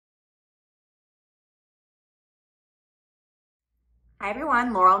Hi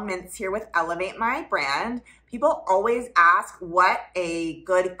everyone, Laurel Mintz here with Elevate My Brand. People always ask what a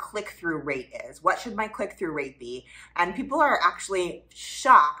good click-through rate is. What should my click-through rate be? And people are actually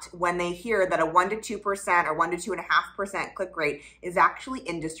shocked when they hear that a 1 to 2% or 1 to 2.5% click rate is actually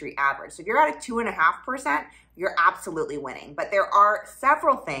industry average. So if you're at a 2.5%, you're absolutely winning. But there are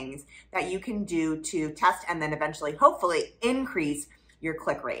several things that you can do to test and then eventually, hopefully, increase your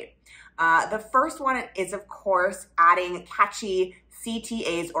click rate. The first one is, of course, adding catchy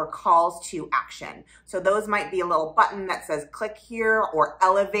CTAs or calls to action. So those might be a little button that says click here or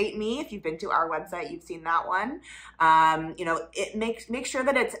elevate me. If you've been to our website, you've seen that one. Make sure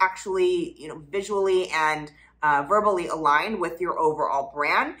that it's actually, visually and verbally aligned with your overall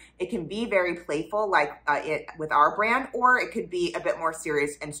brand. It can be very playful like with our brand, or it could be a bit more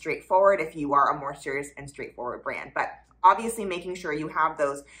serious and straightforward if you are a more serious and straightforward brand. But obviously making sure you have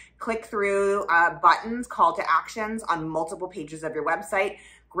those click-through buttons, call to actions on multiple pages of your website.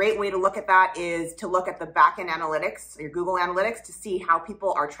 Great way to look at that is to look at the backend analytics, your Google Analytics, to see how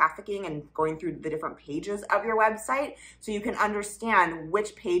people are trafficking and going through the different pages of your website so you can understand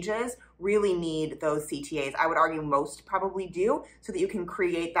which pages really need those CTAs. I would argue most probably do, so that you can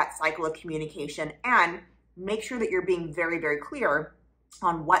create that cycle of communication and make sure that you're being very, very clear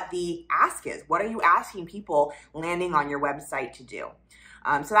on what the ask is. What are you asking people landing on your website to do?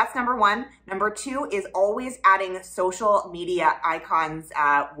 So that's number one. Number two is always adding social media icons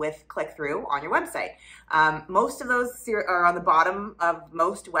with click-through on your website. Most of those are on the bottom of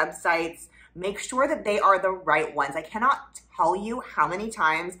most websites. Make sure that they are the right ones. I cannot tell you how many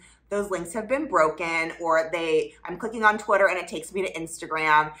times those links have been broken, or I'm clicking on Twitter and it takes me to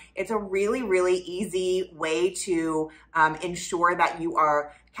Instagram. It's a really, really easy way to ensure that you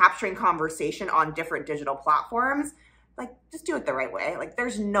are capturing conversation on different digital platforms. Just do it the right way.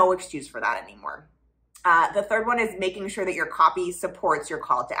 There's no excuse for that anymore. The third one is making sure that your copy supports your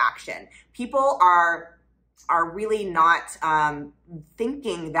call to action. People are really not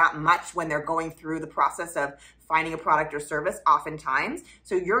thinking that much when they're going through the process of finding a product or service oftentimes.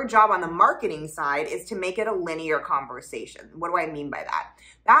 So your job on the marketing side is to make it a linear conversation. What do I mean by that?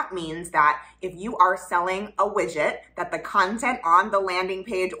 That means that if you are selling a widget, that the content on the landing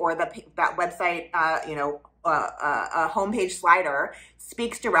page or that website, a homepage slider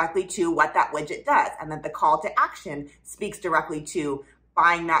speaks directly to what that widget does, and that the call to action speaks directly to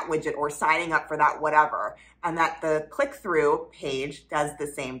buying that widget or signing up for that whatever, and that the click-through page does the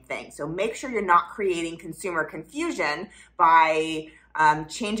same thing. So make sure you're not creating consumer confusion by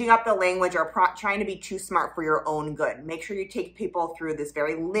changing up the language or trying to be too smart for your own good. Make sure you take people through this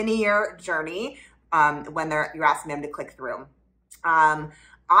very linear journey when you're asking them to click through.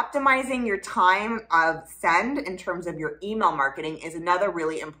 Optimizing your time of send in terms of your email marketing is another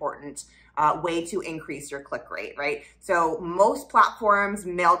really important way to increase your click rate, right? So most platforms,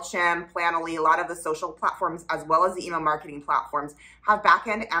 MailChimp, Planoly, a lot of the social platforms, as well as the email marketing platforms, have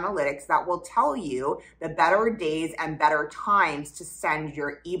backend analytics that will tell you the better days and better times to send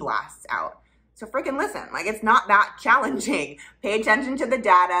your e-blasts out. So freaking listen, it's not that challenging. Pay attention to the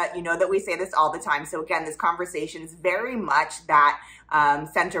data. You know that we say this all the time. So again, this conversation is very much that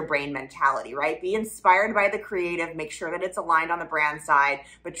center brain mentality, right? Be inspired by the creative, make sure that it's aligned on the brand side,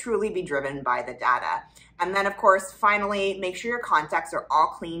 but truly be driven by the data. And then of course, finally, make sure your contacts are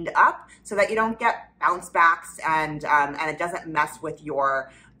all cleaned up so that you don't get bounce backs and it doesn't mess with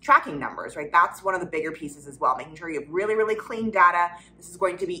your tracking numbers, right? That's one of the bigger pieces as well, making sure you have really, really clean data. This is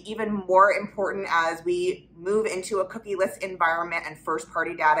going to be even more important as we move into a cookieless environment, and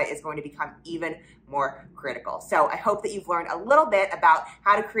first-party data is going to become even more critical. So I hope that you've learned a little bit about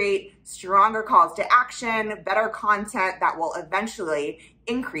how to create stronger calls to action, better content that will eventually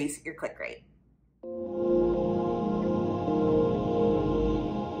increase your click rate.